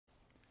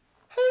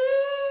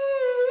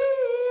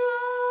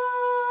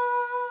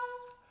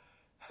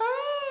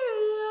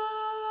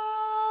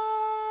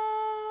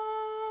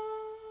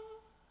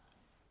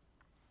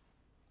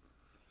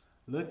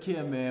Look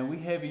here, man. We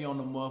heavy on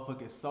the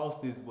motherfucking sauce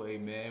this way,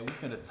 man. We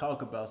finna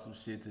talk about some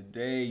shit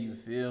today. You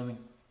feel me?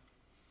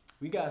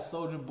 We got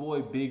Soulja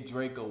Boy, Big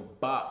Draco,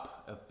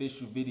 BOP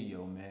official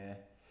video, man.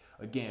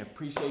 Again,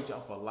 appreciate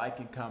y'all for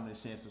liking, commenting,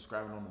 sharing,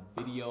 subscribing on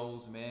the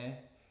videos, man.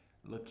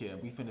 Look here,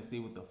 we finna see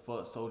what the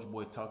fuck Soulja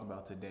Boy talk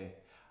about today.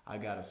 I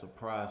got a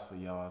surprise for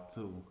y'all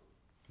too.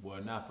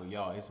 Well, not for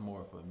y'all. It's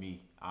more for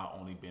me. I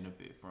only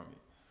benefit from it.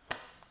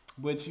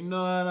 But you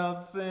know what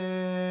I'm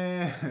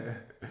saying?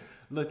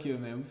 Look here,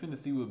 man. We finna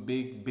see what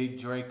Big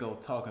Draco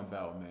talking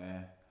about,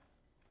 man.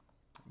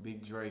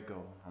 Big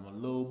Draco. I'm a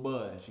little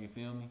buzz, you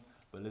feel me?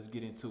 But let's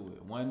get into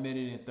it. 1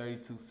 minute and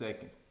 32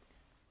 seconds.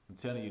 I'm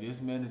telling you, this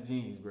man a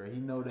genius, bro. He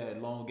know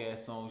that long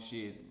ass song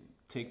shit.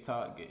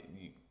 TikTok,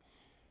 you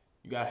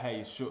gotta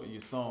have your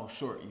song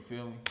short, you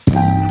feel me?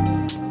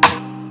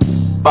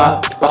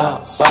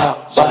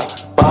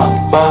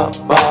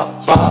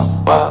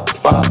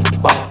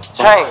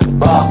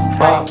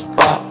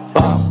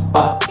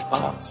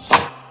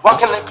 Walk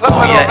in the club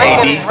with a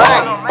making it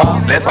rain.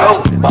 Let's go.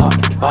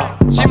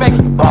 She make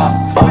it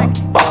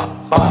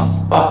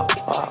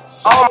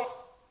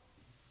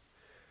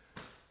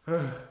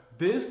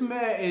This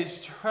man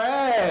is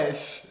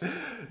trash.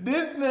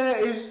 This man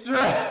is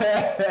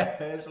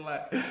trash.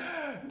 Like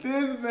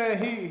this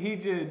man, he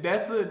just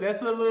that's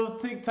a little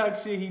TikTok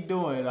shit he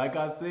doing. Like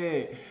I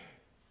said,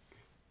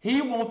 he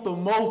want the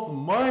most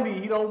money.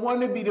 He don't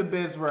want to be the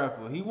best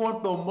rapper. He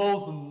want the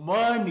most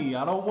money.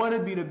 I don't want to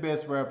be the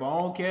best rapper. I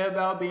don't care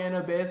about being the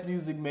best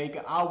music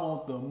maker. I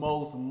want the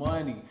most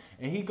money.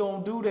 And he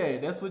gonna do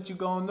that. That's what you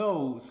gonna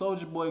know.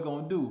 Soulja Boy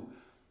gonna do.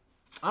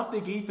 I'm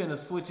thinking he finna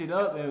switch it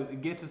up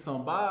and get to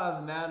some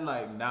bars now.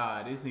 Like,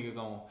 nah, this nigga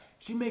gonna,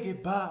 she make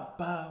it bop,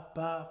 bop,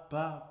 bop,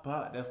 bop,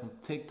 bop. That's some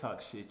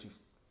TikTok shit.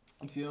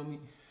 You feel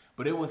me?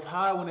 But it was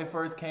high when it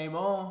first came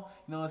on.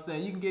 You know what I'm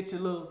saying? You can get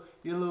your little,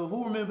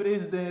 who remember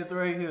this dance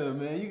right here,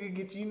 man? You can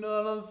get, you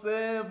know what I'm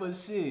saying? But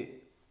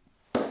shit,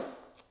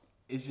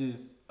 it's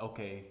just,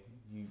 okay,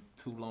 you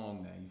too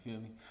long now, you feel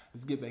me?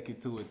 Let's get back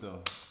into it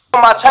though.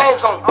 my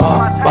chains on.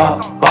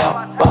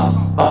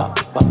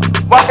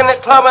 Walking the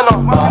club and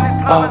I'm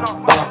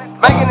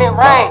making it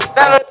rain.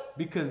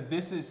 Because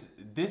this is,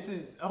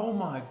 oh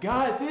my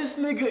God, this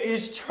nigga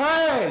is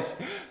trash.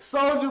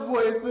 Soulja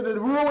Boy is finna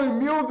ruin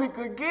music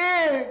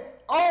again.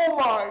 Oh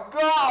my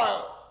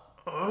God.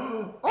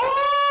 Oh,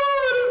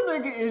 this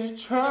nigga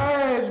is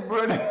trash,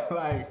 bro.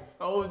 Like,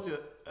 Soulja,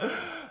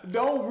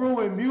 don't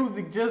ruin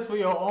music just for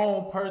your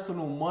own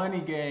personal money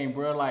game,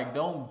 bro. Like,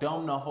 don't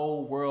dumb the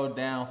whole world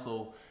down.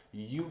 So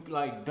you,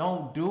 like,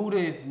 don't do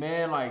this,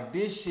 man. Like,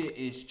 this shit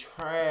is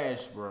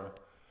trash, bro.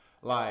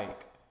 Like,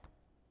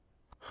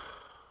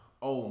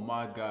 oh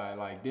my God,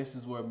 like this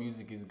is where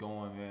music is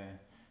going, man.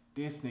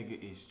 This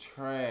nigga is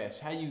trash.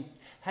 How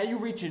you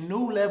reach a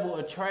new level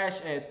of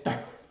trash at 30?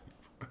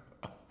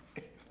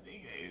 This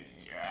nigga is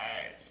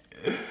trash.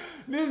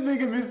 This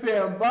nigga been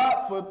saying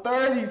bop for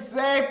 30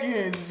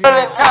 seconds.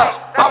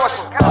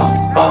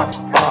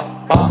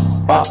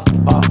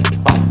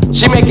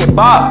 She make it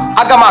bop.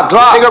 I got my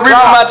Glock. Nigga reef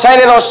from my chain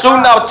and I'm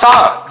shooting out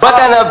top. Bust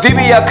down a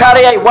VV, a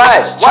Cartier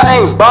watch.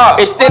 Chain bop.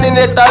 Extending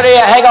it 30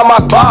 and hang on my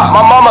bop. My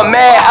mama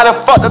mad, I done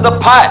fucked up the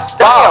pots.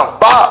 Bop,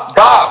 bop,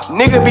 bop.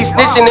 Nigga be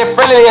snitching and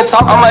friendly and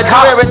talking. I'ma do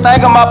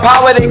everything on my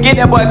power to get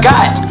that boy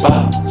got.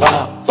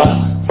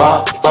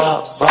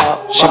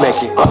 She make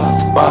it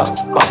bop.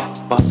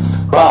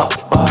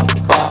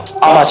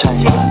 On my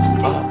chain.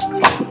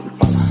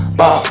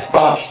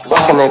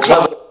 Walking in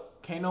club.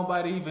 Can't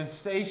nobody even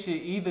say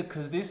shit either,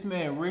 cause this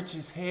man rich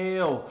as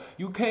hell.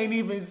 You can't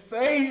even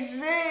say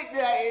shit.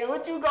 Like,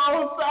 what you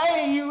gonna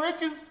say? You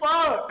rich as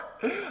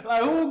fuck.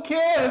 Like, who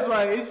cares?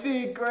 Like, this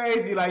shit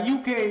crazy. Like,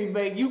 you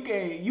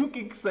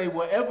can say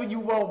whatever you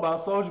want about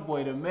Soulja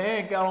Boy. The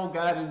man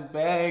got his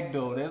bag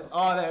though. That's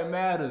all that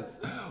matters.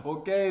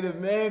 Okay, the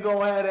man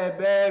gonna have that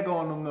bag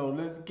on him though.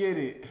 Let's get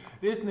it.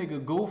 This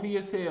nigga goofy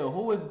as hell.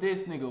 Who is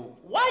this nigga?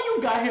 Why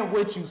you got him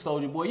with you,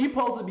 Soulja Boy? You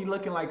supposed to be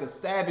looking like a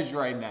savage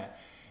right now.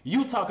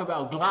 You talk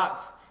about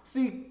Glocks.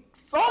 See,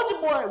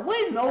 Soulja Boy,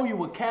 we know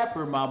you a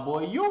capper, my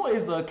boy. You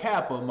is a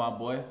capper, my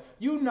boy.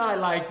 You not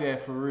like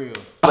that for real.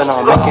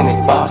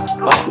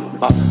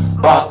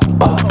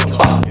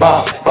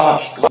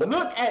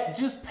 Look at,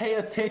 just pay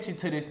attention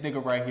to this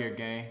nigga right here,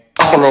 gang.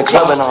 Look at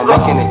this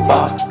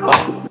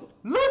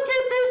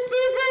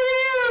nigga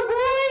here,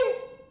 boy.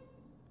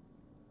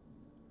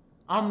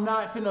 I'm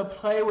not finna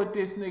play with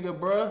this nigga,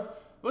 bruh.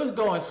 Let's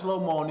go in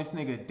slow-mo on this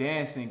nigga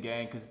dancing,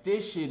 gang, cause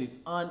this shit is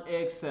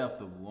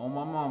unacceptable. On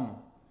my mama.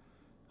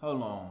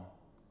 Hold on.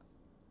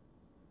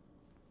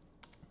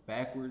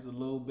 Backwards a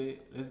little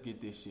bit. Let's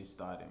get this shit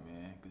started,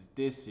 man, cause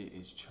this shit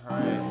is trash.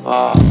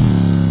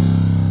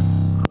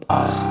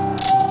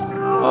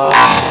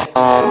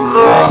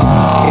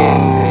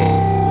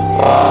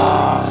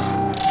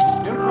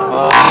 Them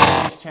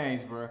probably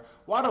changed, bro.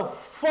 Why the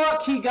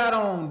fuck he got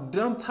on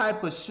them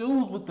type of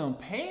shoes with them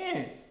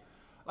pants?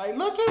 Like,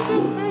 look at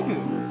this nigga.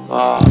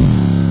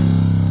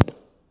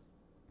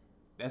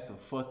 That's a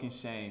fucking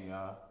shame,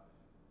 y'all.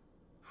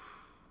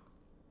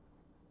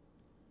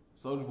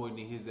 Soulja Boy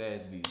need his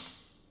ass beat.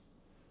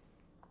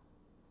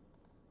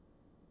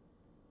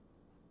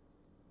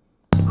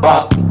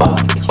 Bop, bop,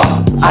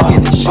 bop. I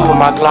get the shoe with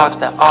my Glocks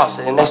that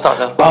offset and they start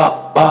to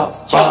bop, bop,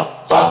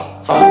 bop,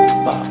 bop,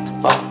 bop,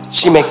 bop, bop.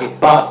 She make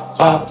it bop,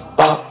 bop,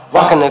 bop.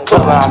 Walk in the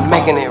club and I'm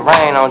making it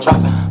rain on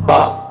drop.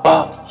 Bop,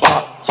 bop,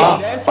 bop,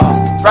 bop,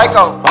 bop.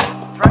 Draco.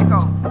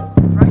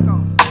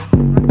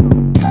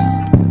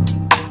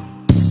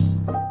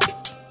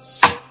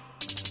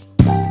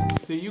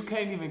 See, you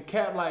can't even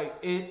cap, like,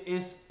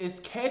 it's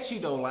catchy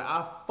though. Like,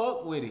 I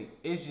fuck with it.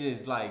 It's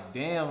just like,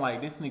 damn,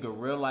 like, this nigga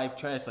real life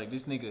trash. Like,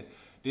 this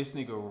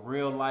nigga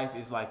real life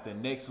is like the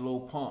next Lil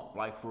Pump.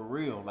 Like, for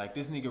real. Like,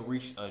 this nigga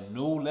reached a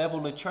new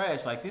level of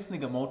trash. Like, this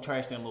nigga more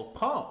trash than Lil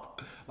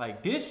Pump.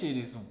 Like, this shit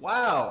is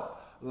wild.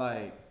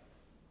 Like,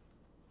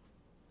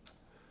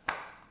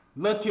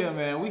 look here,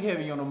 man. We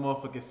heavy on the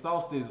motherfucking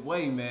sauce this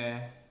way,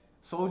 man.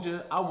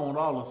 Soulja, I want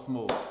all the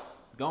smoke.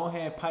 Go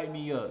ahead and pipe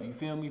me up. You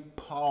feel me?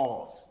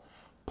 Pause.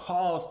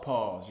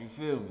 Pause. You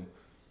feel me?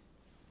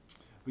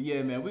 But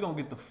yeah, man, we gonna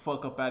get the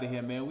fuck up out of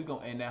here, man. We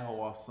gonna end that hoe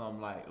off something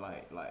like